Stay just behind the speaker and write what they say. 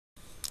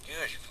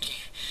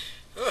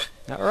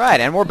Alright,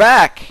 and we're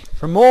back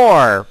for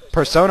more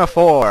Persona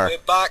 4. We're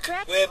back,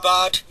 we're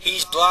bad,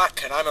 he's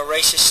black, and I'm a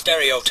racist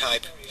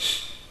stereotype.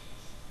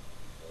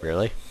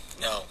 Really?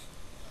 No.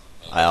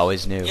 I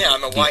always knew. Yeah,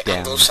 I'm a deep white down.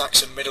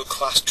 Anglo-Saxon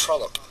middle-class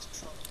trollop.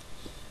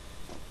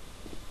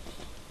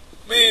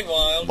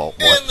 Meanwhile, Well,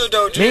 in the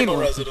Dojima Meanwhile.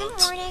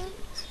 residence. Good morning.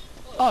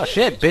 Oh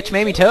shit, bitch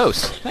made me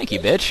toast. Thank you,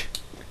 bitch.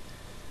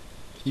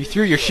 You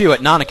threw your shoe at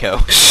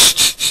Nanako.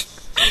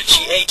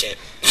 She ate it.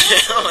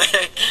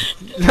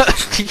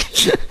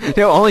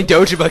 No, only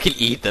Dojima can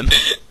eat them.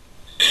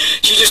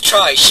 She just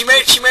tried. She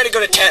made a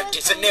good attempt.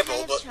 It's a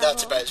nibble, but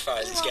that's about as far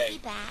as it's We won't going.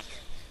 be back.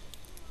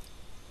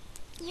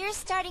 You're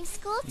starting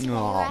school today,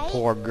 Aw, right?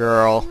 poor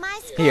girl. My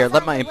school's Here,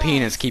 let on my the way,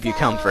 penis keep you so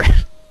comfort.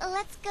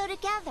 Let's go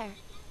together.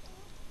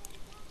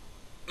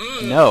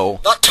 No.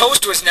 That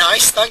toast was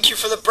nice. Thank you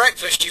for the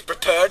breakfast you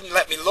prepared and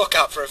let me look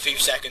at for a few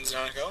seconds,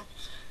 Nanako.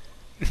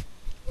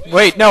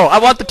 Wait, no, I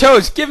want the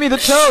toast. Give me the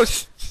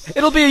toast.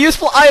 It'll be a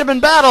useful item in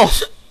battle.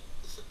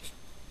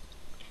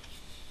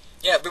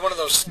 Yeah, it'll be one of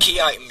those key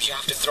items you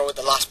have to throw at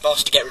the last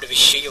boss to get rid of his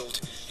shield.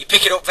 You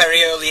pick it up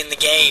very early in the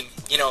game,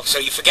 you know, so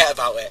you forget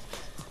about it.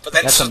 But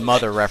then That's a suddenly,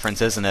 mother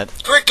reference, isn't it?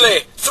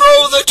 quickly,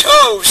 throw the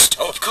toast!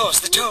 Oh, of course,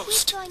 the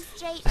toast. Keep going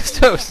straight It's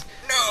for you. toast.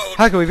 No,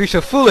 How can we be so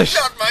foolish?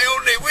 not my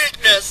only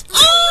weakness.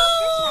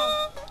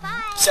 Oh!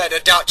 Bye. Said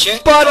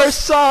Adachi. Butter It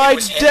side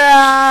was him.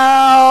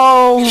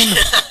 down!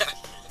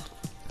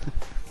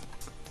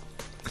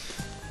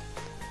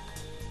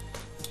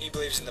 He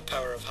believes in the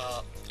power of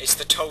heart. It's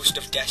the toast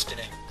of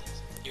destiny.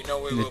 You know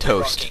we The will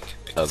toast be rocking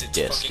because of it's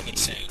destiny. fucking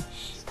insane.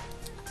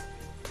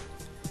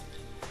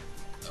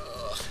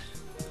 Ugh.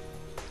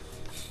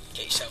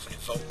 Get yourself an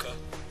evoker.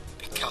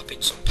 Be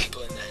capping some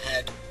people in the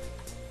head.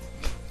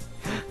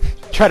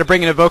 Try to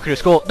bring an evoker to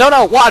school.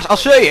 No, watch, I'll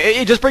show you.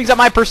 It just brings up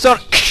my persona.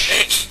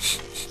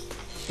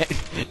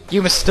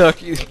 You mistook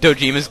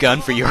Dojima's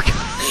gun for your gun.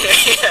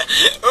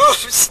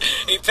 Oops!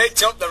 He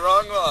picked up the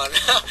wrong one.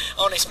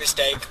 Honest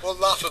mistake. We'll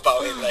laugh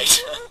about it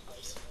later.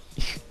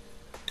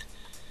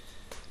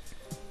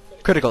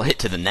 Critical hit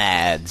to the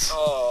nads.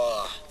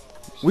 Oh,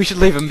 We should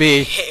leave him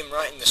be. hit him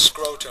right in the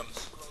scrotum.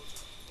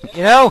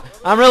 You know,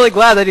 I'm really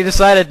glad that he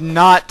decided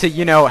not to,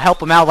 you know,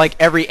 help him out like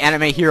every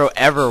anime hero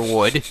ever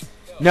would.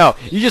 No,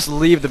 you just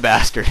leave the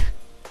bastard.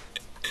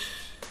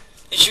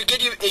 It should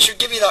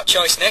give you that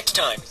choice next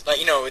time. Like,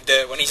 you know, with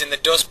when he's in the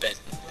dustbin.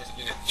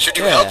 Should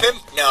you Yeah. help him?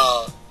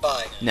 No.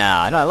 Bye.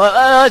 Nah, no,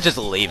 let's just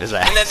leave his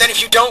ass. And then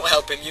if you don't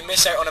help him, you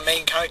miss out on a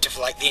main character for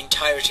like the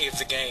entirety of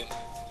the game.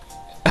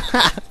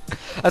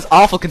 That's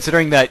awful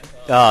considering that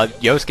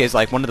Yosuke is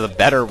like one of the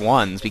better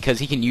ones because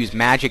he can use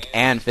magic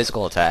and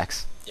physical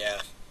attacks.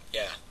 Yeah.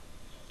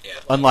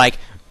 Unlike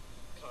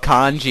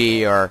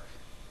Kanji or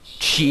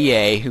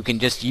Chie who can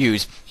just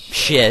use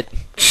shit.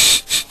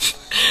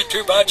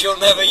 Too bad you'll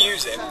never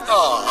use him.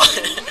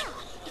 Aww.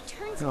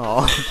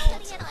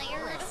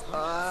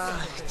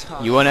 Aw.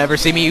 You won't ever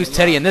see me use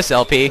Teddy in this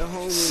LP.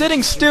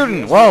 Sitting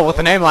student! Whoa, with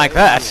a name like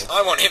that.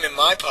 I want him in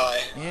my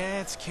pie. Yeah,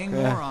 it's King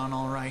Moron,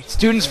 all right.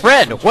 Student's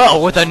friend!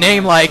 Well, with a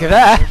name like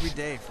that. Every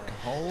day for a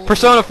whole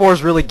Persona 4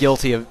 is really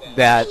guilty of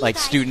that, like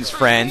student's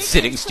friend,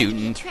 sitting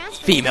student,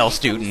 female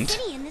student.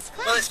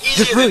 Well, it's Just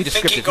easier really than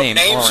thinking descriptive up names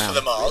all names for around.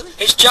 them all.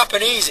 It's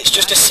Japanese, it's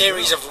just a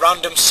series of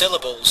random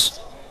syllables.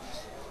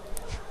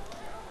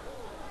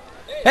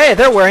 Hey,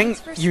 they're wearing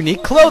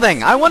unique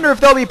clothing. I wonder if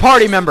they'll be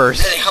party members.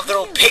 And they have their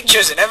own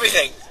pictures and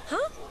everything.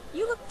 Huh?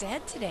 You look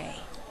dead today.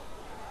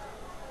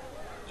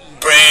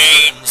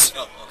 Brains!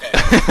 Oh,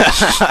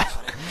 okay.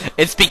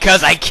 It's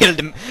because I killed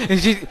him.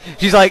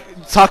 She's like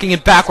talking in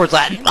backwards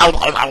Latin.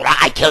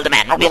 I killed a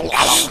man.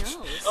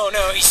 Oh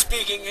no, he's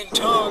speaking in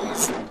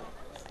tongues.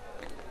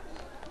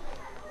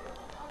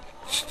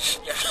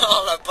 You're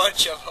all a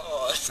bunch of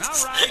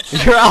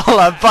whores. You're all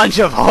a bunch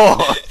of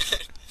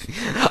whores.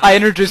 I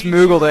introduced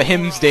Moogle to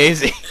Hymns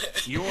Daisy.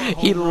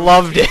 He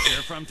loved it.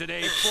 From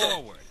today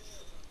forward.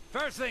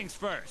 First things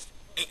first.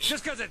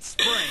 Just because it's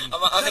spring.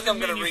 I think I'm doesn't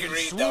gonna mean you can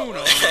reread that swoon one.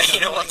 over You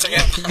know, them once like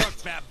again.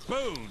 one-struck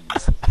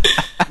baboons.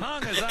 As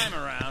long as I'm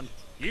around,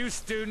 you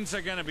students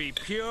are gonna be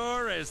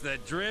pure as the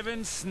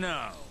driven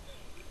snow.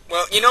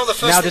 Well, you know the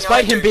first Now, thing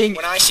despite I do him being-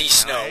 when I see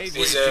snow I hate is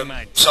wasting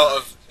my time. sort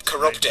of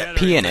corrupt it.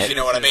 Pee in it. You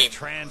know what I mean?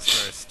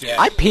 Transfer student.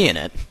 I pee in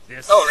it.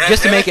 This Oh, right.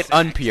 Just to make it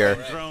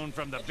unpure. thrown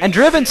from the big And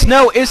driven city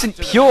snow isn't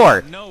to the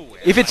pure. middle of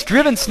nowhere. If it's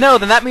driven snow,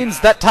 then that means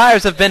that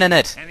tires have been in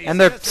it. And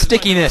their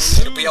stickiness.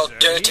 It'll be all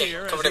dirty,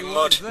 Here covered as in he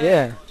mud. was then.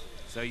 Yeah.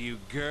 So you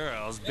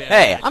girls better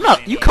Hey, I'm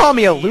not. You call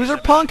me a loser,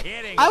 punk?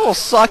 I will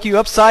sock you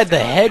upside the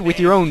head with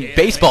your own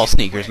baseball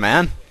sneakers,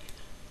 man.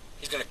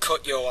 He's gonna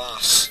cut your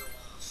ass.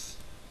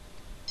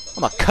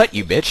 I'm gonna cut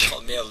you, bitch.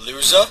 Call me a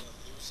loser?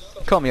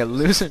 Call me a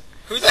loser.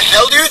 Who the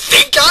hell do you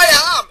think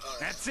I am?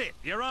 That's it.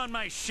 You're on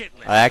my shit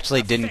list. I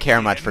actually didn't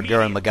care much for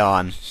Gurren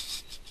Lagann.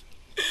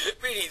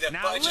 Me neither,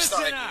 Now but I just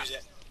thought listen I'd up. use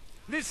it.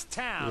 This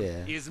town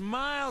Yeah. is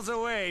miles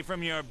away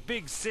from your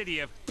big city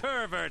of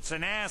perverts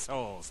and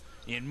assholes.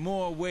 in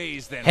more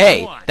ways than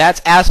Hey, one.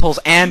 that's assholes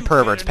and You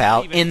perverts, better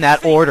not pal, even in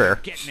that think order.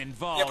 of getting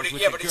involved with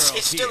Yeah, the but girls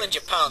it's still here, in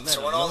Japan,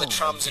 so on all the let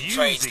trams and alone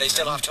trains, they using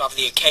still them. have to have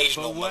the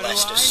occasional But what do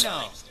molester I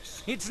sign. know?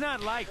 It's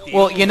not like the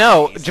Well, old you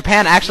know, days.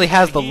 Japan actually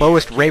has the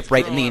lowest rape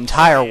rate in the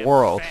entire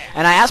world.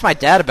 And I asked my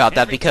dad about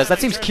that because that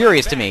seems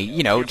curious to me.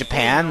 You know,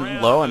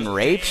 Japan, low in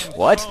rape?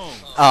 What?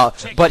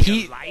 But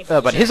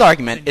his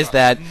argument is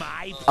that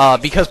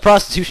because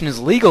prostitution is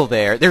legal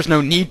there, there's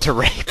no need to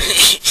rape.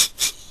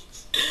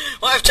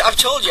 Well, I've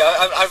told you,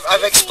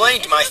 I've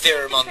explained my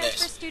theorem on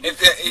this.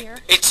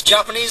 It's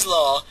Japanese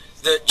law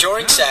that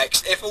during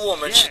sex, if a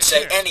woman should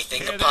say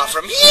anything apart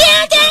from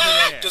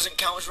 "yeah," doesn't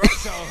count as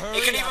rape.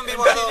 It can even be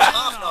one of those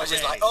half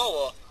noises like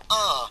 "oh" or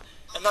 "ah,"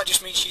 and that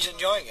just means she's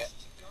enjoying it.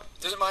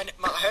 Doesn't matter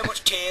how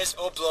much tears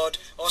or blood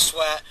or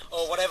sweat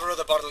or whatever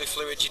other bodily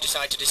fluids you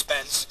decide to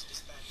dispense.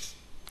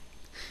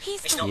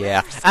 It's not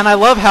Yeah, and I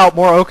love how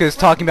Moroka is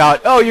talking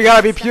about, oh, you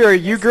gotta be pure,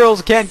 you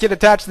girls can't get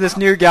attached to this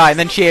new guy, and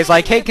then she is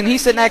like, hey, can he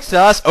sit next to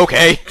us?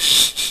 Okay.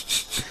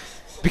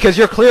 Because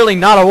you're clearly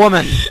not a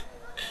woman.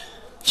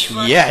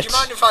 Yet.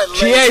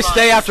 GA,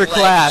 stay after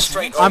class.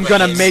 I'm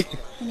gonna make...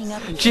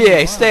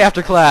 GA, stay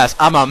after class.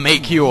 I'm gonna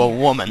make you a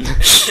woman. Yeah,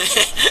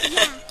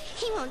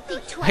 he won't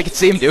think twice. I can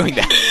see him doing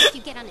that. If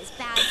you get on his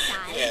bad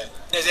side. Yeah.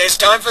 It's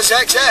time for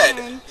sex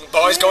ed.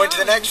 Boys go into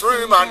the next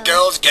room and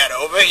girls get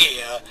over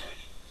here.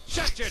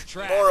 Shut your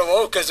trap.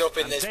 Moroka's up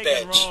in this And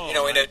take a bitch, roll. you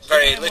know, in a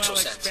very Damn literal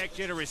well sense. expect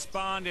you to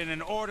respond in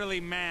an orderly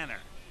manner.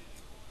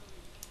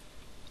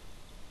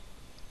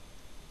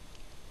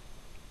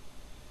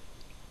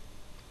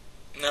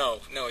 No,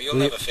 you'll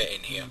never fit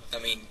in here. I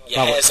mean, your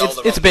Well, hair's all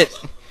the it's a wrong bit...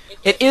 colour.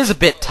 It is a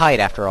bit tight,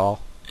 after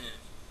all.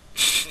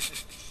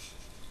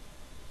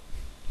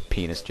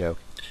 Penis joke.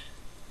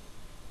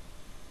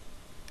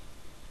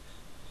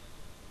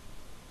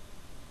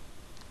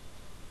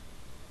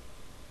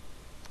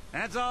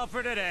 That's all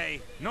for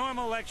today.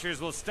 Normal lectures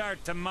will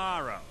start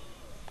tomorrow.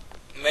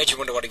 Made you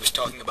wonder what he was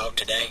talking about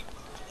today.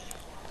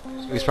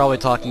 He's probably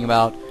talking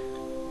about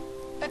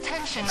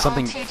Attention,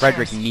 something all teachers.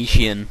 Friedrich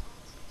Nietzschean.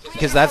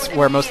 Because that's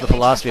where most of the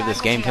philosophy of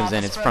this game comes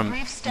in. It's from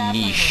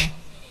Nietzsche.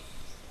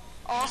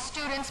 All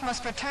students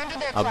must return to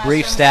their A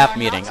brief classrooms staff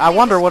and are not meeting. to I leave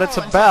wonder the what it's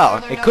school until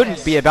about. further It couldn't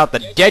notice. be about the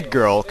dead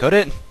girl, could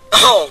it?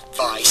 Oh,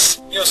 Vice,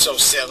 you're so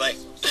silly.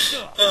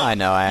 I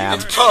know I am.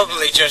 It's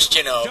probably just,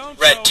 you know, Don't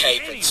red go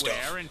tape anywhere and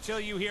stuff. until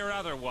you hear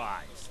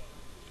otherwise.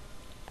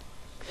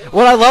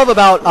 What I love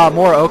about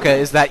Moroka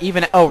is that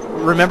even... Oh,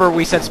 remember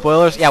we said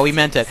spoilers? Yeah, we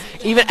meant it.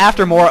 Even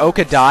after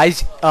Moroka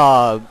dies,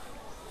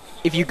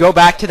 if you go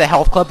back to the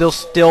health club, they'll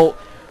still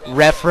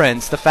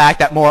reference the fact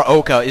that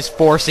Moroka is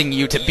forcing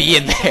you to be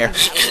in there.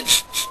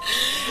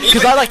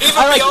 Even I like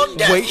beyond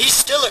death, wait- he's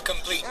still a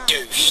complete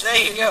douche.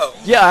 There you go.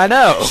 Yeah, I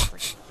know.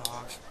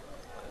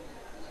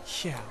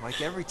 Yeah, like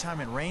every time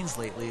it rains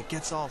lately, it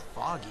gets all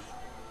foggy.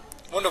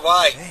 Wonder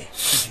why. Hey,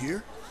 she's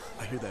here?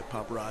 I hear that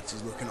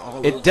paparazzi's looking all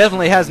over. It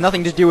definitely has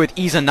nothing to do with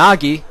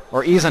Izanagi,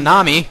 or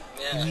Izanami,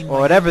 Yeah. or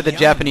whatever the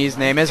Japanese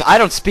name is. I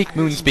don't speak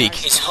Moonspeak.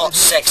 His hot,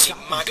 sexy,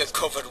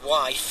 MAGA-covered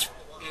wife.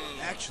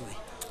 Actually,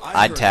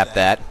 I'd tap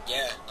that.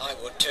 Yeah, I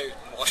would too.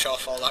 Wash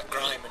off all that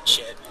grime and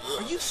shit.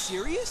 Are you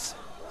serious?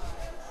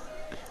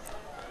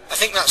 I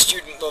think that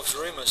student loves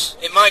rumours.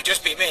 It might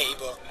just be me,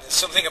 but there's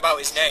something about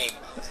his name.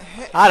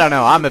 I don't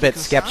know, I'm a bit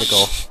Because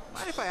skeptical.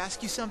 Mind if I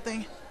ask you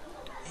something?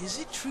 Is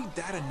it true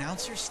that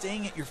announcer's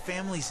staying at your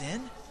family's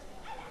inn?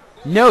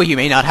 No, you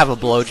may not have a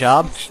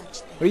blowjob.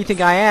 What do you think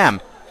I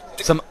am?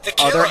 Some the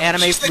killer. other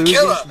anime She's the floozy?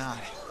 killer. It's not.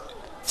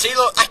 See,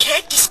 look, I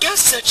can't discuss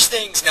such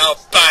things. Now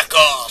back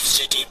off,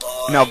 city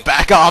boy. No,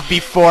 back off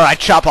before I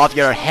chop off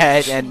your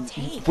head and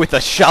with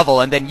a shovel,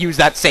 and then use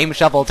that same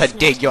shovel to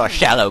dig your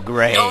shallow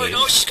grave. No,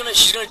 she's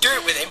gonna do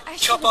it with him.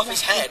 Chop off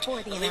his head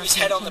and leave his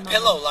head on the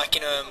pillow like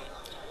in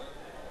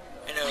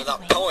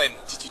that poem.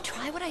 Did you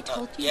try what I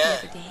told you the Yeah,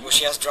 other day? well,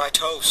 she has dry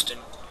toast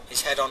and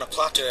his head on a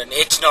platter, and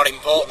it's not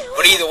important.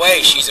 But either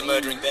way, she's a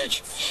murdering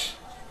bitch.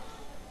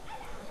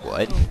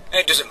 What?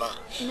 It doesn't matter.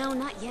 No,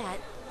 not yet.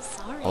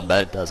 Sorry. I'll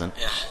bet it doesn't.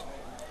 Yeah.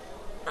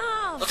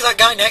 Oh, Look at that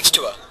guy next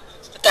to her.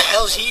 What the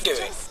hell's he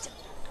doing?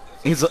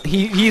 just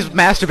He's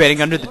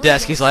masturbating under the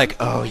desk. He's like,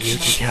 oh,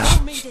 Yukiko.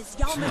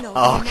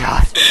 Oh,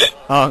 God.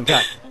 Oh,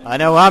 God. I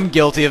know I'm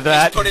guilty of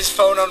that. Put his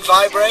phone on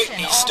vibrate and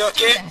he All stuck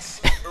it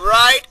students.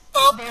 right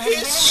up There has been an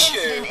his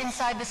incident shoe.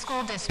 inside the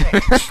school district.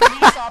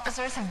 Police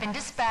officers have been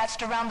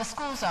dispatched around the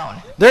school zone.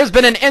 There's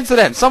been an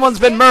incident. Someone's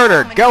been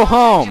murdered. Go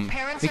home.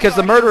 Because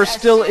the murderer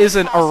still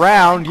isn't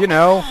around, you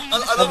know.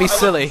 That'd be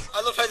silly.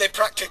 I love how they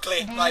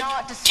practically, Do like,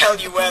 not disturb tell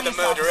you the where the police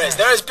murder is. officer.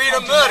 There has been a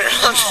And do murder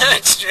not on go.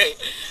 3rd Street.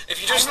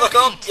 If you just look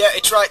up, yeah,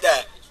 it's right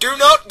there. Do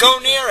not go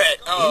near it.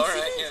 Oh,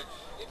 alright, yeah.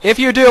 If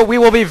you do, we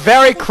will be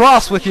very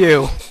cross with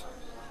you.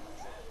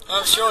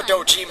 I'm sure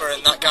Dojima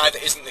and that guy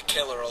that isn't the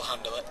killer will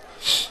handle it.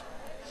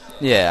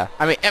 Yeah.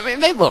 I mean,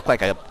 they look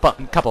like a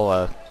couple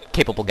of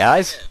capable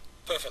guys.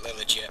 Perfectly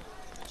legit.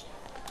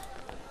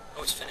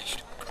 Oh, it's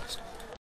finished.